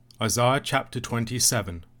Isaiah chapter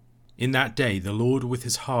 27. In that day the Lord with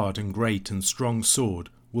his hard and great and strong sword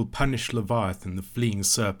will punish Leviathan the fleeing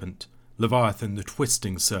serpent, Leviathan the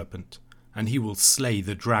twisting serpent, and he will slay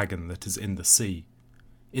the dragon that is in the sea.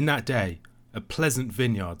 In that day, a pleasant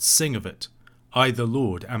vineyard, sing of it. I the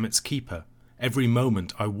Lord am its keeper, every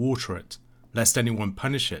moment I water it, lest anyone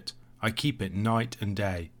punish it, I keep it night and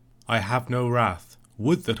day. I have no wrath,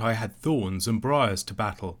 would that I had thorns and briars to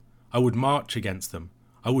battle, I would march against them,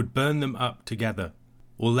 I would burn them up together,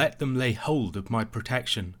 or let them lay hold of my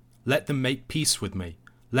protection, let them make peace with me,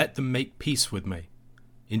 let them make peace with me.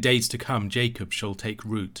 In days to come Jacob shall take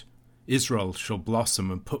root, Israel shall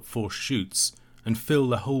blossom and put forth shoots, and fill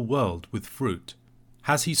the whole world with fruit.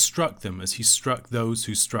 Has he struck them as he struck those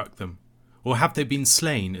who struck them? Or have they been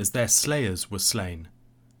slain as their slayers were slain?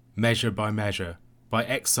 Measure, by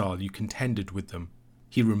exile you contended with them.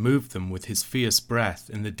 He removed them with his fierce breath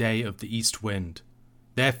in the day of the east wind.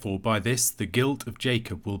 Therefore by this the guilt of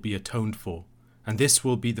Jacob will be atoned for, and this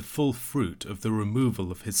will be the full fruit of the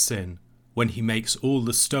removal of his sin, when he makes all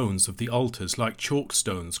the stones of the altars like chalk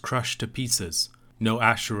stones crushed to pieces. No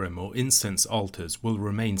Asherim or incense altars will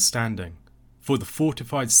remain standing. For the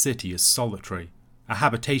fortified city is solitary, a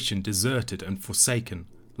habitation deserted and forsaken,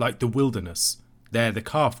 like the wilderness. There the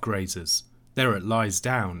calf grazes, there it lies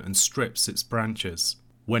down and strips its branches.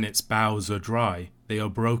 When its boughs are dry, they are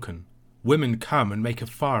broken. Women come and make a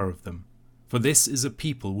fire of them. For this is a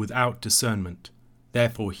people without discernment.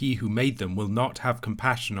 Therefore he who made them will not have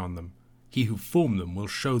compassion on them. He who formed them will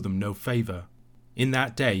show them no favour. In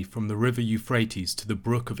that day, from the river Euphrates to the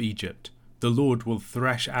brook of Egypt, the Lord will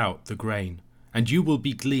thresh out the grain, and you will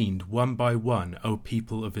be gleaned one by one, O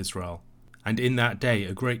people of Israel. And in that day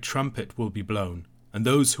a great trumpet will be blown, and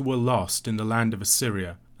those who were lost in the land of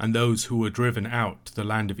Assyria, and those who were driven out to the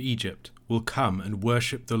land of Egypt, will come and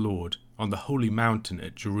worship the Lord on the holy mountain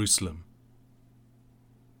at Jerusalem.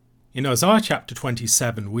 In Isaiah chapter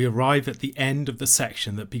 27 we arrive at the end of the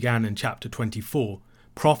section that began in chapter 24,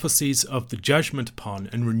 prophecies of the judgment upon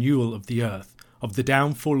and renewal of the earth, of the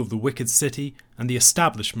downfall of the wicked city and the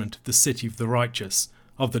establishment of the city of the righteous,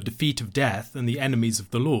 of the defeat of death and the enemies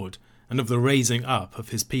of the Lord, and of the raising up of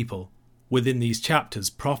his people. Within these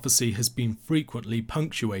chapters prophecy has been frequently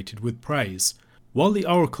punctuated with praise. While the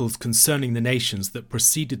oracles concerning the nations that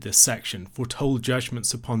preceded this section foretold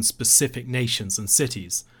judgments upon specific nations and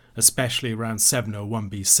cities, especially around 701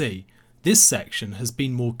 BC, this section has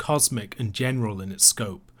been more cosmic and general in its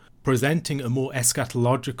scope, presenting a more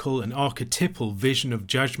eschatological and archetypal vision of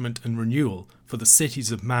judgment and renewal for the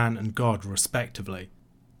cities of man and God respectively.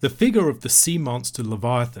 The figure of the sea monster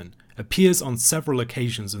Leviathan appears on several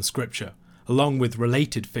occasions in Scripture, along with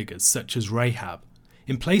related figures such as Rahab.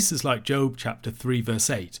 In places like Job chapter 3 verse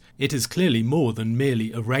 8, it is clearly more than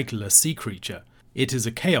merely a regular sea creature. It is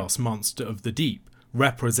a chaos monster of the deep,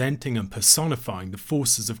 representing and personifying the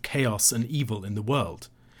forces of chaos and evil in the world.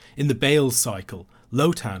 In the Baal cycle,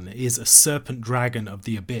 Lotan is a serpent dragon of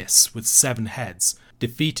the abyss with 7 heads,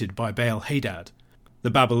 defeated by Baal-Hadad.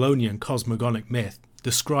 The Babylonian cosmogonic myth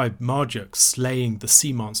described Marduk slaying the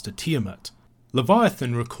sea monster Tiamat.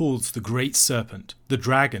 Leviathan recalls the great serpent, the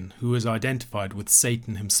dragon who is identified with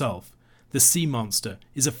Satan himself. The sea monster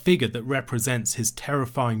is a figure that represents his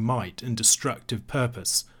terrifying might and destructive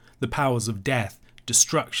purpose, the powers of death,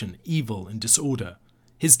 destruction, evil, and disorder.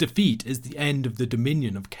 His defeat is the end of the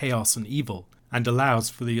dominion of chaos and evil, and allows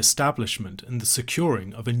for the establishment and the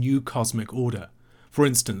securing of a new cosmic order. For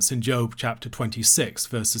instance, in Job chapter 26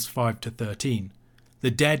 verses 5 to 13, the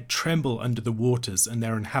dead tremble under the waters and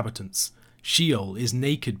their inhabitants. Sheol is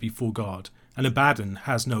naked before God, and Abaddon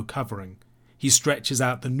has no covering. He stretches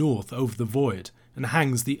out the north over the void, and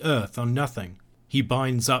hangs the earth on nothing. He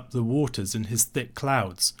binds up the waters in his thick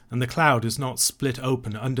clouds, and the cloud is not split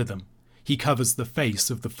open under them. He covers the face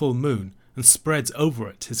of the full moon, and spreads over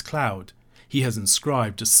it his cloud. He has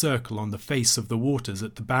inscribed a circle on the face of the waters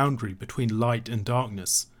at the boundary between light and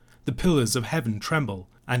darkness. The pillars of heaven tremble,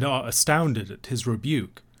 and are astounded at his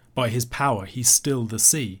rebuke. By his power he stilled the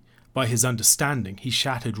sea. By his understanding he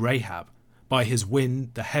shattered Rahab. By his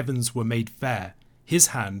wind the heavens were made fair. His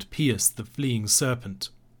hand pierced the fleeing serpent.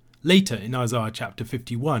 Later in Isaiah chapter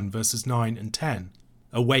 51 verses 9 and 10,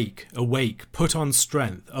 Awake, awake, put on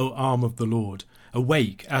strength, O arm of the Lord.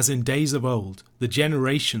 Awake, as in days of old, the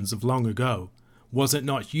generations of long ago. Was it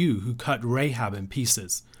not you who cut Rahab in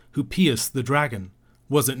pieces, who pierced the dragon?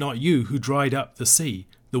 Was it not you who dried up the sea,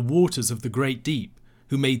 the waters of the great deep,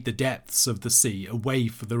 who made the depths of the sea a way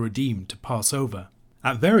for the redeemed to pass over?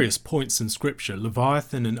 At various points in Scripture,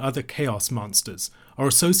 Leviathan and other chaos monsters are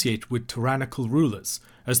associated with tyrannical rulers,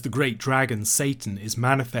 as the great dragon Satan is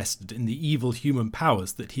manifested in the evil human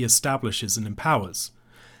powers that he establishes and empowers.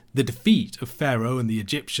 The defeat of Pharaoh and the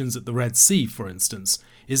Egyptians at the Red Sea, for instance,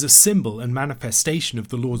 is a symbol and manifestation of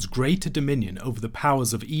the Lord's greater dominion over the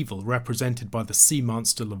powers of evil represented by the sea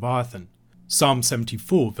monster Leviathan. Psalm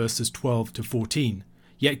 74 verses 12 to 14.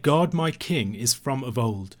 Yet God my King is from of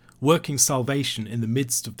old, working salvation in the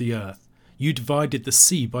midst of the earth. You divided the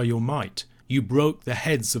sea by your might. You broke the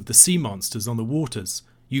heads of the sea monsters on the waters.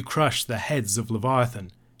 You crushed the heads of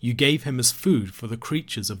Leviathan. You gave him as food for the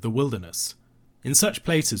creatures of the wilderness. In such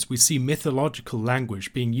places we see mythological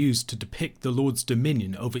language being used to depict the Lord's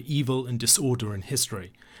dominion over evil and disorder in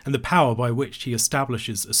history, and the power by which he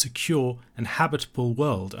establishes a secure and habitable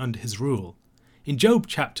world under his rule. In Job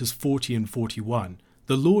chapters 40 and 41,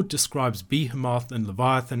 the Lord describes Behemoth and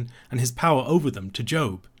Leviathan and his power over them to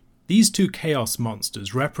Job. These two chaos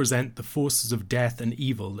monsters represent the forces of death and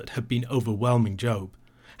evil that have been overwhelming Job.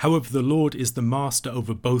 However, the Lord is the master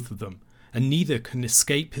over both of them, and neither can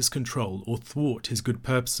escape his control or thwart his good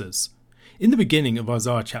purposes. In the beginning of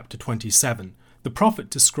Isaiah chapter 27, the prophet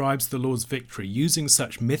describes the Lord's victory using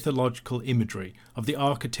such mythological imagery of the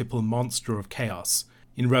archetypal monster of chaos.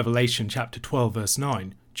 In Revelation chapter 12 verse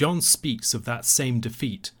 9, John speaks of that same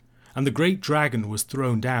defeat. And the great dragon was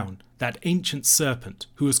thrown down, that ancient serpent,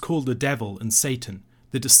 who is called the devil and Satan,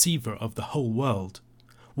 the deceiver of the whole world.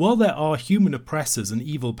 While there are human oppressors and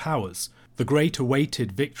evil powers, the great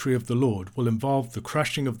awaited victory of the Lord will involve the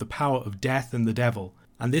crushing of the power of death and the devil,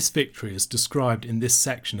 and this victory is described in this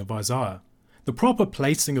section of Isaiah. The proper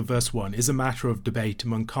placing of verse 1 is a matter of debate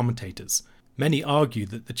among commentators. Many argue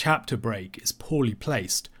that the chapter break is poorly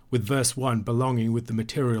placed, with verse 1 belonging with the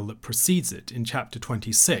material that precedes it in chapter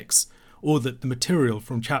 26, or that the material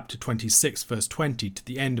from chapter 26 verse 20 to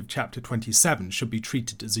the end of chapter 27 should be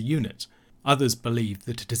treated as a unit. Others believe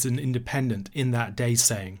that it is an independent in that day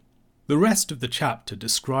saying. The rest of the chapter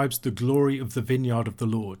describes the glory of the vineyard of the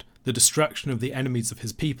Lord, the destruction of the enemies of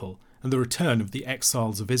his people, and the return of the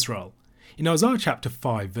exiles of Israel. In Isaiah chapter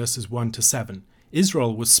 5 verses 1 to 7,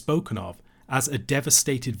 Israel was spoken of as a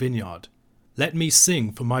devastated vineyard. Let me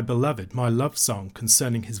sing for my beloved my love song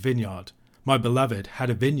concerning his vineyard. My beloved had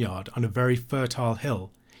a vineyard on a very fertile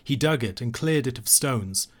hill. He dug it and cleared it of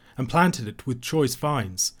stones, and planted it with choice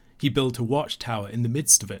vines. He built a watchtower in the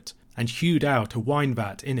midst of it, and hewed out a wine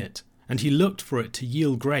vat in it. And he looked for it to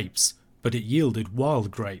yield grapes, but it yielded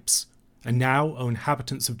wild grapes. And now, O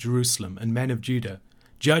inhabitants of Jerusalem and men of Judah,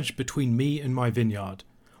 judge between me and my vineyard.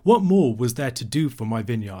 What more was there to do for my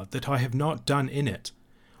vineyard that I have not done in it?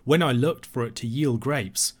 When I looked for it to yield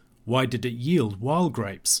grapes, why did it yield wild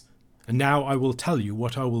grapes? And now I will tell you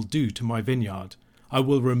what I will do to my vineyard. I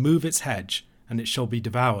will remove its hedge, and it shall be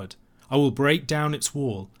devoured. I will break down its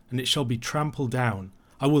wall, and it shall be trampled down.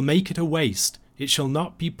 I will make it a waste. It shall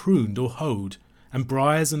not be pruned or hoed, and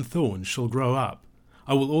briars and thorns shall grow up.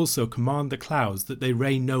 I will also command the clouds that they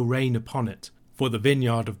rain no rain upon it. For the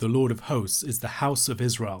vineyard of the Lord of hosts is the house of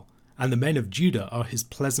Israel, and the men of Judah are his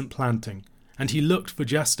pleasant planting. And he looked for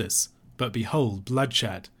justice, but behold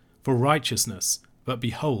bloodshed, for righteousness, but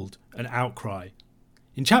behold an outcry.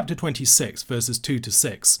 In chapter 26 verses 2 to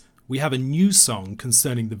 6, we have a new song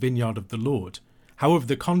concerning the vineyard of the Lord. However,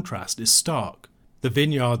 the contrast is stark. The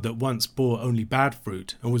vineyard that once bore only bad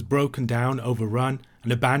fruit and was broken down, overrun,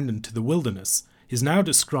 and abandoned to the wilderness is now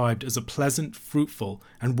described as a pleasant, fruitful,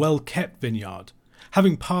 and well-kept vineyard.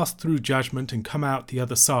 Having passed through judgment and come out the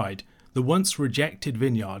other side, the once rejected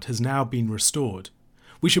vineyard has now been restored.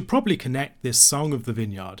 We should probably connect this song of the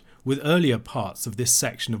vineyard with earlier parts of this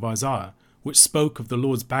section of Isaiah, which spoke of the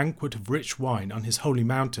Lord's banquet of rich wine on his holy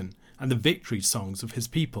mountain and the victory songs of his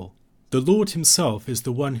people. The Lord himself is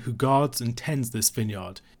the one who guards and tends this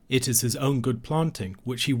vineyard. It is his own good planting,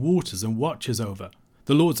 which he waters and watches over.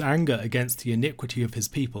 The Lord's anger against the iniquity of his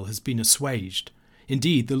people has been assuaged.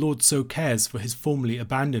 Indeed, the Lord so cares for his formerly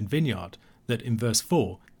abandoned vineyard that in verse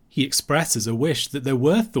 4, he expresses a wish that there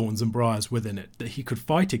were thorns and briars within it that he could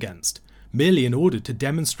fight against, merely in order to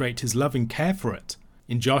demonstrate his loving care for it.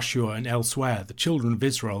 In Joshua and elsewhere, the children of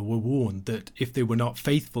Israel were warned that if they were not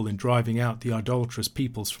faithful in driving out the idolatrous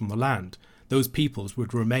peoples from the land, those peoples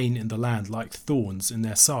would remain in the land like thorns in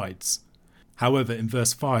their sides. However, in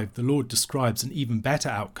verse 5, the Lord describes an even better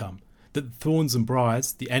outcome, that the thorns and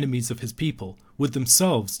briars, the enemies of his people, would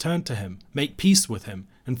themselves turn to him, make peace with him,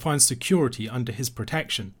 and find security under his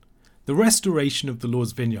protection. The restoration of the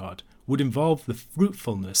Lord's vineyard would involve the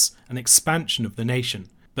fruitfulness and expansion of the nation,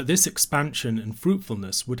 but this expansion and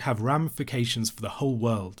fruitfulness would have ramifications for the whole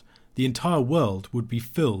world. The entire world would be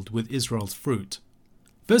filled with Israel's fruit.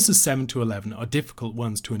 Verses 7 to 11 are difficult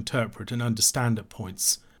ones to interpret and understand at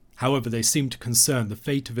points. However, they seem to concern the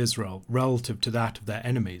fate of Israel relative to that of their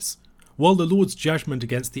enemies. While the Lord's judgment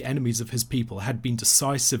against the enemies of his people had been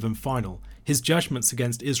decisive and final, his judgments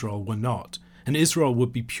against Israel were not, and Israel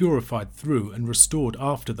would be purified through and restored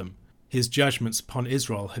after them. His judgments upon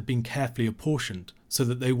Israel had been carefully apportioned, so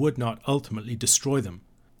that they would not ultimately destroy them.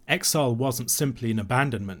 Exile wasn't simply an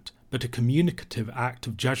abandonment, but a communicative act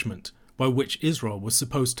of judgment, by which Israel was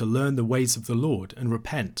supposed to learn the ways of the Lord and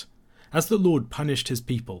repent. As the Lord punished his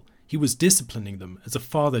people, he was disciplining them as a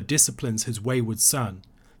father disciplines his wayward son.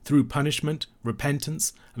 Through punishment,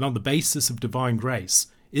 repentance, and on the basis of divine grace,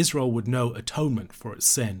 Israel would know atonement for its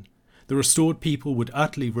sin. The restored people would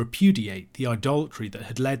utterly repudiate the idolatry that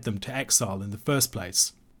had led them to exile in the first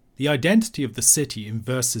place. The identity of the city in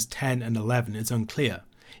verses 10 and 11 is unclear.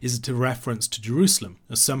 Is it a reference to Jerusalem,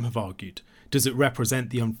 as some have argued? Does it represent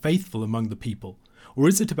the unfaithful among the people? Or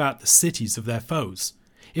is it about the cities of their foes?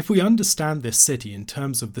 If we understand this city in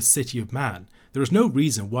terms of the city of man, there is no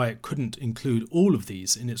reason why it couldn't include all of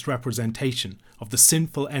these in its representation of the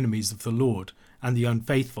sinful enemies of the Lord and the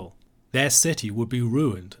unfaithful. Their city would be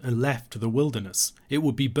ruined and left to the wilderness. It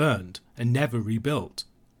would be burned and never rebuilt.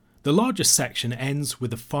 The largest section ends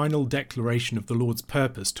with a final declaration of the Lord's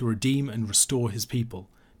purpose to redeem and restore his people,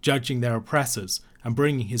 judging their oppressors and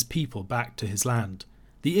bringing his people back to his land.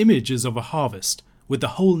 The image is of a harvest, with the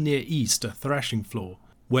whole Near East a threshing floor,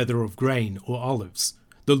 whether of grain or olives.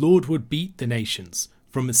 The Lord would beat the nations,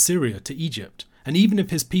 from Assyria to Egypt, and even if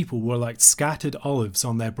his people were like scattered olives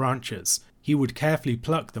on their branches, he would carefully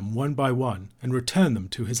pluck them one by one and return them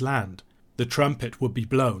to his land. The trumpet would be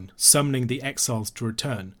blown, summoning the exiles to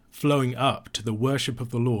return, flowing up to the worship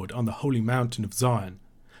of the Lord on the holy mountain of Zion.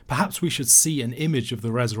 Perhaps we should see an image of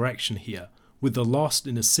the resurrection here, with the lost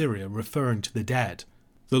in Assyria referring to the dead.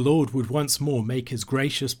 The Lord would once more make his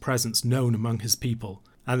gracious presence known among his people,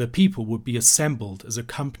 and the people would be assembled as a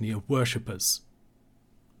company of worshippers.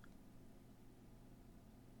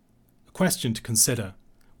 A question to consider.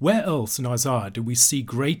 Where else in Isaiah do we see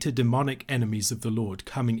greater demonic enemies of the Lord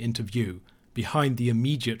coming into view, behind the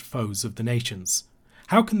immediate foes of the nations?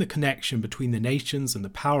 How can the connection between the nations and the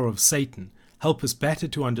power of Satan help us better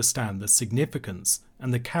to understand the significance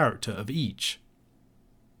and the character of each?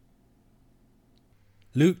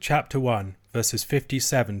 Luke chapter 1, verses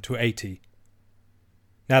 57 to 80.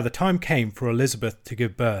 Now the time came for Elizabeth to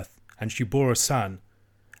give birth, and she bore a son.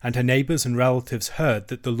 And her neighbours and relatives heard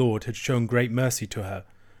that the Lord had shown great mercy to her,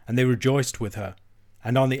 and they rejoiced with her.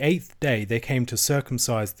 And on the 8th day they came to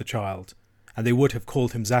circumcise the child, and they would have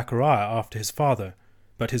called him Zachariah after his father.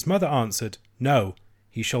 But his mother answered, No,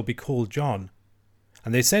 he shall be called John.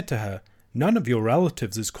 And they said to her, None of your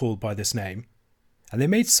relatives is called by this name. And they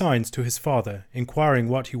made signs to his father, inquiring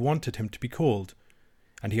what he wanted him to be called.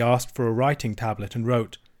 And he asked for a writing tablet and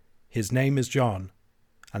wrote, His name is John.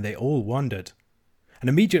 And they all wondered. And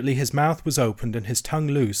immediately his mouth was opened and his tongue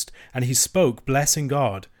loosed, and he spoke, blessing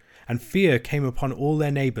God. And fear came upon all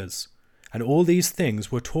their neighbours. And all these things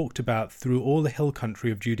were talked about through all the hill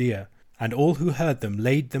country of Judea. And all who heard them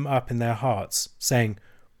laid them up in their hearts, saying,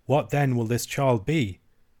 What then will this child be?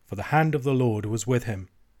 For the hand of the Lord was with him.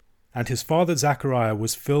 And his father Zachariah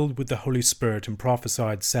was filled with the Holy Spirit and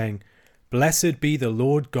prophesied, saying, Blessed be the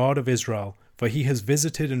Lord God of Israel, for he has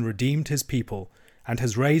visited and redeemed his people, and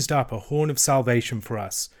has raised up a horn of salvation for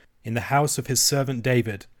us, in the house of his servant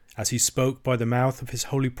David, as he spoke by the mouth of his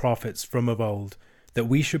holy prophets from of old, that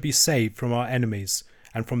we should be saved from our enemies,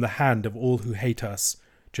 and from the hand of all who hate us,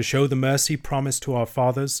 to show the mercy promised to our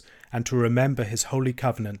fathers, and to remember his holy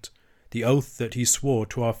covenant, the oath that he swore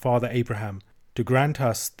to our father Abraham, to grant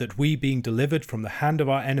us that we, being delivered from the hand of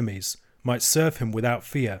our enemies, might serve him without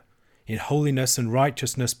fear, in holiness and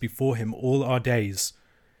righteousness before him all our days.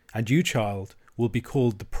 And you, child, will be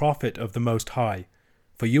called the prophet of the Most High,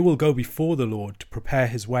 for you will go before the Lord to prepare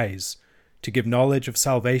his ways, to give knowledge of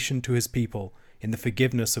salvation to his people in the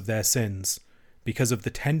forgiveness of their sins, because of the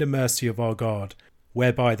tender mercy of our God,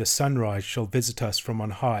 whereby the sunrise shall visit us from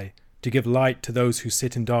on high, to give light to those who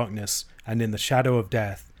sit in darkness and in the shadow of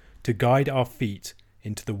death, to guide our feet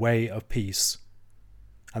into the way of peace.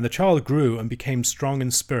 And the child grew and became strong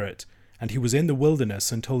in spirit, and he was in the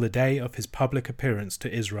wilderness until the day of his public appearance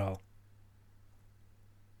to Israel.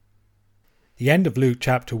 The end of Luke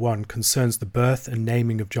chapter 1 concerns the birth and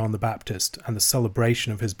naming of John the Baptist and the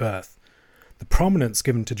celebration of his birth. The prominence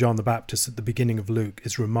given to John the Baptist at the beginning of Luke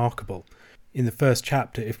is remarkable. In the first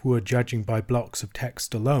chapter, if we were judging by blocks of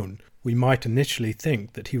text alone, we might initially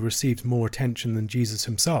think that he receives more attention than Jesus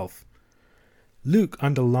himself. Luke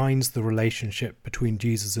underlines the relationship between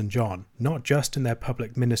Jesus and John, not just in their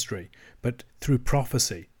public ministry, but through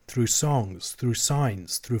prophecy, through songs, through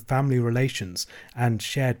signs, through family relations, and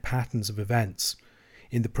shared patterns of events.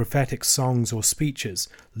 In the prophetic songs or speeches,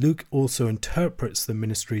 Luke also interprets the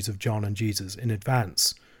ministries of John and Jesus in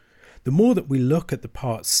advance. The more that we look at the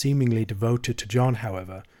parts seemingly devoted to John,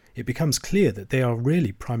 however, it becomes clear that they are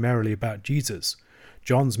really primarily about Jesus.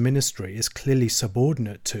 John's ministry is clearly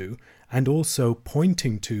subordinate to, and also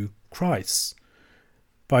pointing to, Christ's.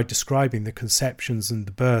 By describing the conceptions and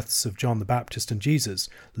the births of John the Baptist and Jesus,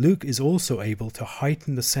 Luke is also able to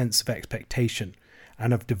heighten the sense of expectation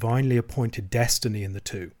and of divinely appointed destiny in the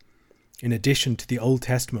two. In addition to the Old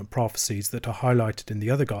Testament prophecies that are highlighted in the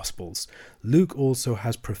other Gospels, Luke also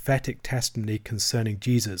has prophetic testimony concerning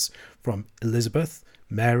Jesus from Elizabeth,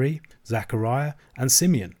 Mary, Zachariah, and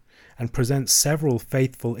Simeon, and presents several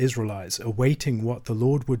faithful Israelites awaiting what the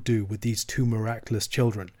Lord would do with these two miraculous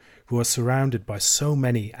children, who are surrounded by so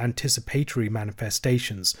many anticipatory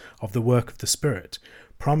manifestations of the work of the Spirit,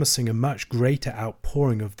 promising a much greater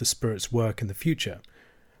outpouring of the Spirit's work in the future.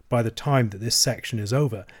 By the time that this section is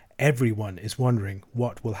over, everyone is wondering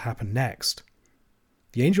what will happen next.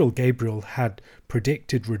 The angel Gabriel had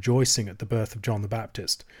predicted rejoicing at the birth of John the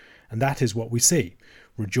Baptist, and that is what we see.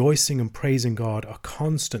 Rejoicing and praising God are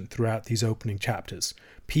constant throughout these opening chapters,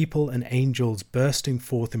 people and angels bursting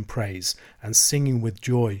forth in praise and singing with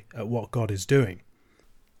joy at what God is doing.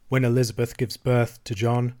 When Elizabeth gives birth to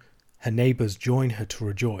John, her neighbours join her to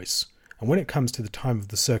rejoice. And when it comes to the time of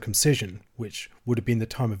the circumcision, which would have been the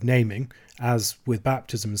time of naming, as with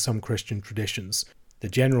baptism in some Christian traditions, the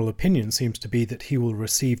general opinion seems to be that he will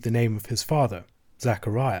receive the name of his father,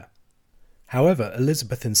 Zachariah. However,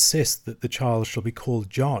 Elizabeth insists that the child shall be called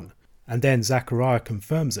John, and then Zachariah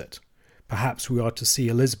confirms it. Perhaps we are to see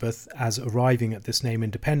Elizabeth as arriving at this name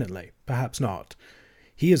independently, perhaps not.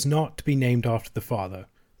 He is not to be named after the father,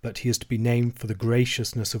 but he is to be named for the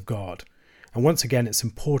graciousness of God. And once again, it's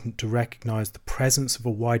important to recognize the presence of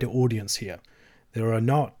a wider audience here. There are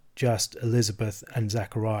not just Elizabeth and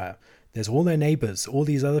Zachariah. There's all their neighbours, all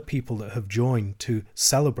these other people that have joined to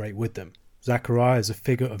celebrate with them. Zachariah is a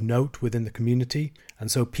figure of note within the community, and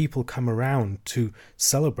so people come around to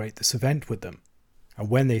celebrate this event with them. And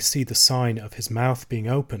when they see the sign of his mouth being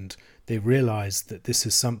opened, they realize that this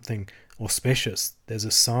is something auspicious. There's a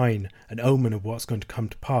sign, an omen of what's going to come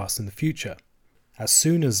to pass in the future. As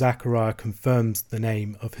soon as Zachariah confirms the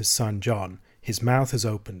name of his son John, his mouth is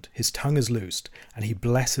opened, his tongue is loosed, and he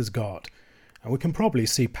blesses God. And we can probably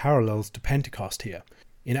see parallels to Pentecost here.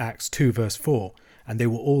 In Acts 2 verse 4, "And they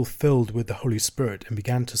were all filled with the Holy Spirit and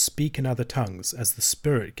began to speak in other tongues as the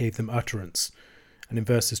Spirit gave them utterance." And in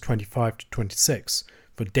verses 25 to 26,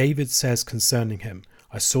 "For David says concerning him,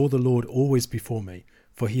 I saw the Lord always before me,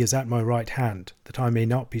 for he is at my right hand, that I may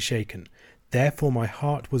not be shaken. Therefore my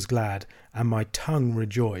heart was glad, and my tongue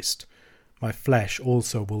rejoiced. My flesh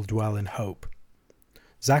also will dwell in hope."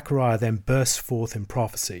 Zachariah then bursts forth in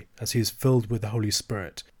prophecy as he is filled with the Holy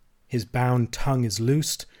Spirit. His bound tongue is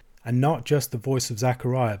loosed, and not just the voice of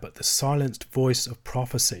Zachariah, but the silenced voice of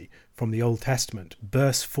prophecy from the Old Testament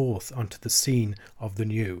bursts forth onto the scene of the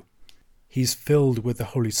New. He's filled with the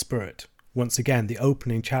Holy Spirit. Once again, the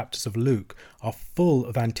opening chapters of Luke are full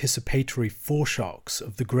of anticipatory foreshocks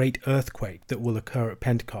of the great earthquake that will occur at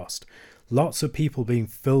Pentecost. Lots of people being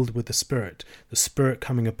filled with the Spirit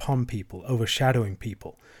coming upon people, overshadowing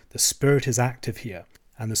people. The Spirit is active here,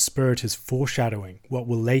 and the Spirit is foreshadowing what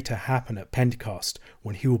will later happen at Pentecost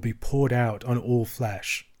when he will be poured out on all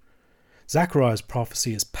flesh. Zechariah's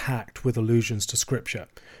prophecy is packed with allusions to Scripture.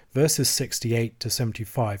 Verses 68 to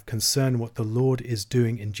 75 concern what the Lord is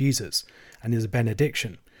doing in Jesus and is a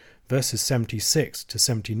benediction. Verses 76 to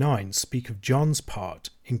 79 speak of John's part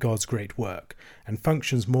in God's great work and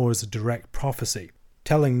functions more as a direct prophecy,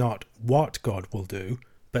 telling not what God will do,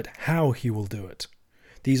 but how he will do it.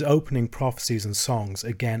 These opening prophecies and songs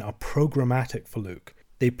again are programmatic for Luke.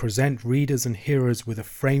 They present readers and hearers with a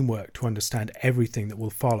framework to understand everything that will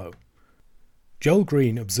follow. Joel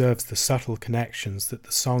Green observes the subtle connections that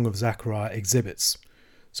the Song of Zechariah exhibits.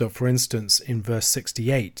 So, for instance, in verse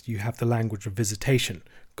 68, you have the language of visitation,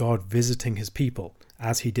 God visiting his people,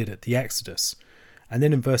 as he did at the Exodus. And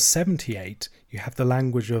then in verse 78, you have the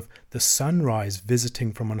language of the sunrise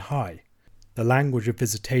visiting from on high. The language of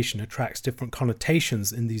visitation attracts different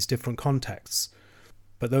connotations in these different contexts,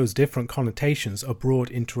 but those different connotations are brought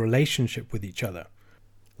into relationship with each other.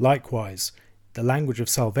 Likewise, the language of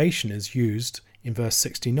salvation is used in verse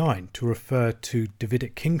 69 to refer to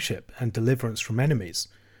Davidic kingship and deliverance from enemies.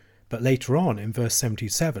 But later on in verse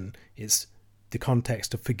 77, it's the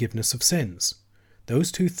context of forgiveness of sins.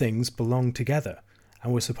 Those two things belong together,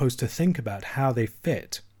 and we're supposed to think about how they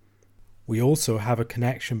fit. We also have a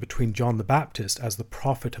connection between John the Baptist as the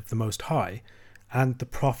prophet of the Most High and the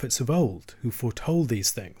prophets of old who foretold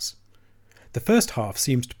these things. The first half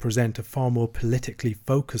seems to present a far more politically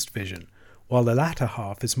focused vision, while the latter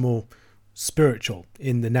half is more spiritual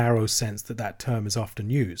in the narrow sense that that term is often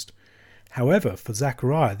used. However, for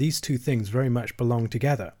Zechariah, these two things very much belong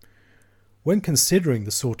together. When considering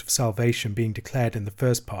the sort of salvation being declared in the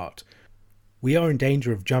first part, we are in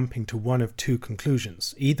danger of jumping to one of two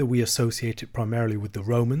conclusions. Either we associate it primarily with the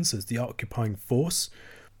Romans as the occupying force,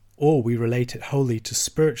 or we relate it wholly to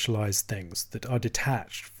spiritualized things that are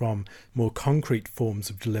detached from more concrete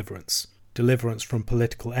forms of deliverance from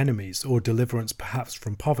political enemies, or deliverance perhaps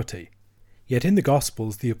from poverty. Yet in the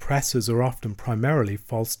Gospels, the oppressors are often primarily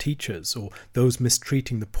false teachers, or those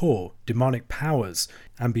mistreating the poor, demonic powers,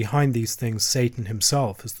 and behind these things Satan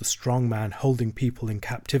himself as the strong man holding people in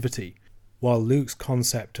captivity. While Luke's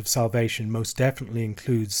concept of salvation most definitely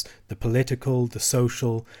includes the political, the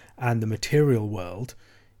social, and the material world,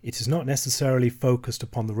 it is not necessarily focused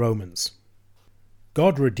upon the Romans.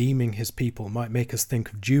 God redeeming his people might make us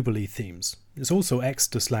think of Jubilee themes. It's also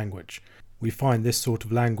Exodus language. We find this sort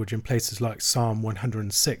of language in places like Psalm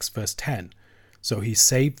 106 verse 10. So he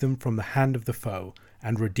saved them from the hand of the foe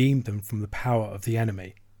and redeemed them from the power of the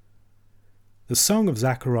enemy. The Song of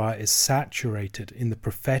Zechariah is saturated in the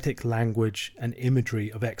prophetic language and imagery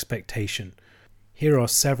of expectation. Here are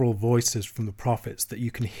several voices from the prophets that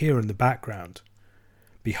you can hear in the background.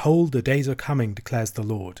 Behold, the days are coming, declares the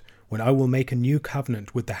Lord, when I will make a new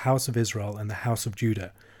covenant with the house of Israel and the house of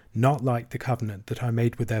Judah, not like the covenant that I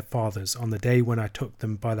made with their fathers on the day when I took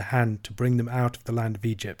them by the hand to bring them out of the land of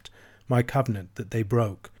Egypt, my covenant that they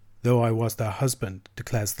broke, though I was their husband,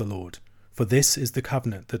 declares the Lord. For this is the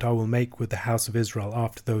covenant that I will make with the house of Israel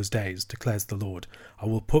after those days, declares the Lord. I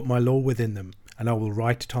will put my law within them, and I will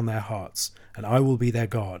write it on their hearts, and I will be their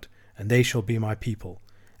God, and they shall be my people.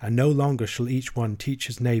 And no longer shall each one teach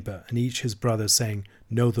his neighbour and each his brother, saying,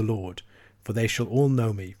 Know the Lord. For they shall all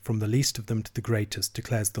know me, from the least of them to the greatest,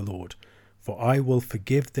 declares the Lord. For I will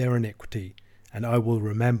forgive their iniquity, and I will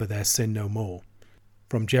remember their sin no more.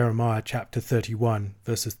 From Jeremiah chapter 31,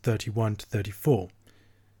 verses 31 to 34.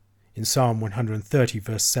 In Psalm 130,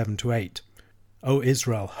 verse 7 to 8. O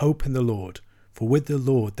Israel, hope in the Lord, for with the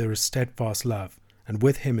Lord there is steadfast love, and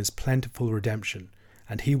with him is plentiful redemption,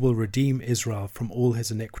 and he will redeem Israel from all his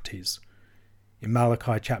iniquities. In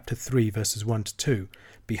Malachi chapter 3, verses 1 to 2,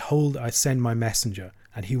 Behold, I send my messenger,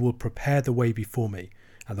 and he will prepare the way before me,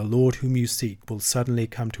 and the Lord whom you seek will suddenly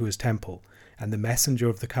come to his temple, and the messenger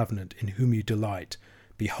of the covenant in whom you delight.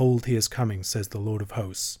 Behold, he is coming, says the Lord of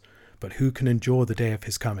hosts. But who can endure the day of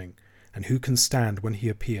his coming? And who can stand when he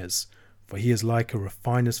appears? For he is like a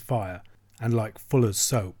refiner's fire, and like fuller's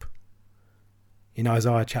soap. In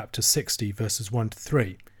Isaiah chapter 60, verses 1 to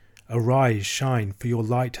 3, Arise, shine, for your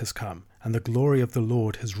light has come, and the glory of the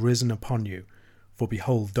Lord has risen upon you. For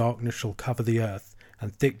behold, darkness shall cover the earth,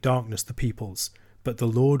 and thick darkness the peoples. But the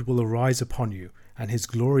Lord will arise upon you, and his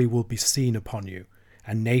glory will be seen upon you.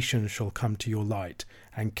 And nations shall come to your light,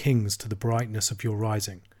 and kings to the brightness of your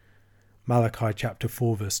rising. Malachi chapter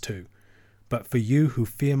 4, verse 2. But for you who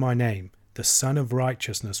fear my name, the Son of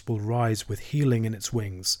Righteousness will rise with healing in its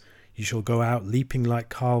wings. You shall go out leaping like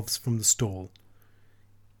calves from the stall.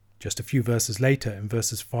 Just a few verses later, in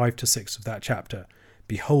verses 5 to 6 of that chapter,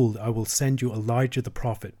 Behold, I will send you Elijah the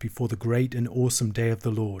prophet before the great and awesome day of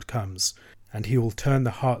the Lord comes, and he will turn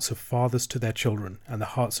the hearts of fathers to their children, and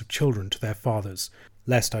the hearts of children to their fathers,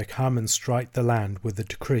 lest I come and strike the land with the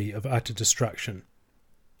decree of utter destruction.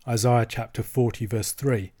 Isaiah chapter 40, verse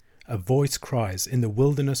 3, A voice cries, In the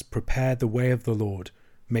wilderness prepare the way of the Lord,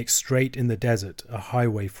 make straight in the desert a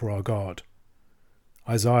highway for our God.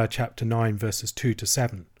 Isaiah chapter 9, verses 2 to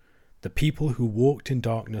 7, The people who walked in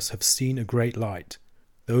darkness have seen a great light.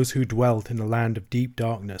 Those who dwelt in a land of deep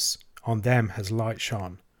darkness, on them has light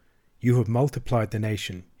shone. You have multiplied the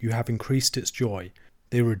nation, you have increased its joy.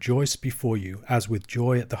 They rejoice before you as with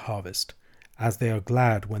joy at the harvest, as they are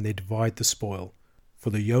glad when they divide the spoil. For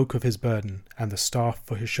the yoke of his burden, and the staff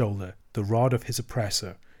for his shoulder, the rod of his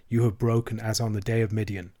oppressor, you have broken as on the day of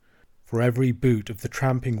Midian. For every boot of the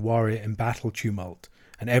tramping warrior in battle tumult,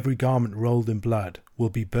 and every garment rolled in blood, will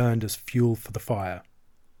be burned as fuel for the fire.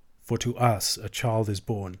 For to us a child is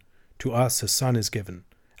born, to us a son is given,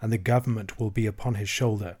 and the government will be upon his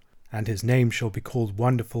shoulder, and his name shall be called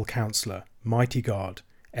Wonderful Counselor, Mighty God,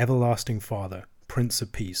 Everlasting Father, Prince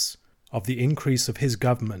of Peace. Of the increase of his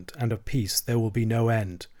government and of peace there will be no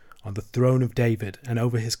end, on the throne of David and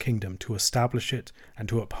over his kingdom, to establish it and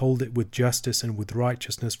to uphold it with justice and with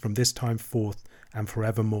righteousness from this time forth and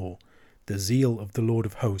forevermore. The zeal of the Lord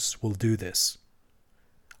of hosts will do this.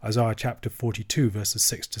 Isaiah chapter 42 verses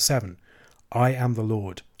 6 to 7. I am the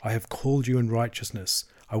Lord. I have called you in righteousness.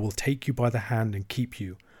 I will take you by the hand and keep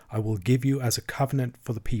you. I will give you as a covenant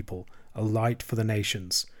for the people, a light for the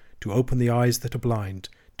nations, to open the eyes that are blind,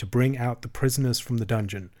 to bring out the prisoners from the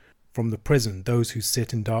dungeon, from the prison those who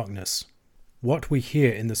sit in darkness. What we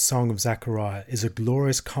hear in the Song of Zechariah is a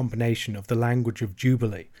glorious combination of the language of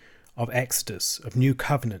Jubilee, of Exodus, of New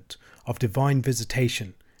Covenant, of divine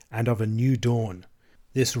visitation, and of a new dawn.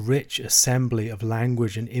 This rich assembly of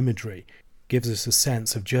language and imagery gives us a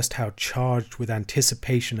sense of just how charged with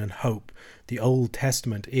anticipation and hope the Old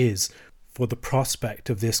Testament is for the prospect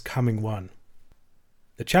of this coming one.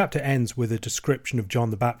 The chapter ends with a description of John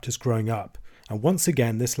the Baptist growing up, and once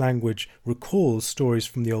again this language recalls stories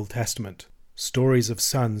from the Old Testament, stories of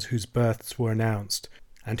sons whose births were announced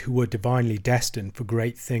and who were divinely destined for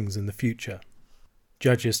great things in the future.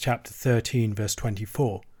 Judges chapter 13 verse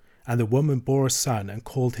 24. And the woman bore a son and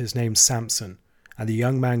called his name Samson, and the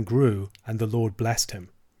young man grew, and the Lord blessed him.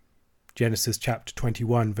 Genesis chapter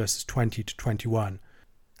 21 verses 20 to 21.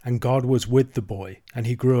 And God was with the boy, and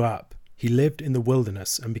he grew up. He lived in the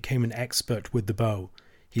wilderness and became an expert with the bow.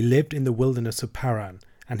 He lived in the wilderness of Paran,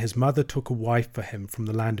 and his mother took a wife for him from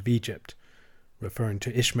the land of Egypt, referring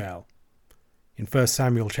to Ishmael. In 1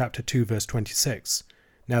 Samuel chapter 2 verse 26.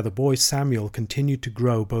 Now the boy Samuel continued to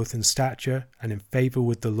grow both in stature and in favour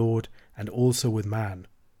with the Lord and also with man.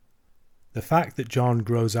 The fact that John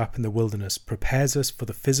grows up in the wilderness prepares us for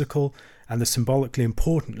the physical and the symbolically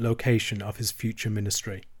important location of his future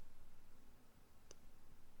ministry.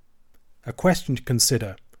 A question to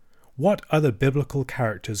consider: what other biblical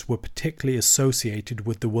characters were particularly associated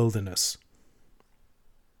with the wilderness?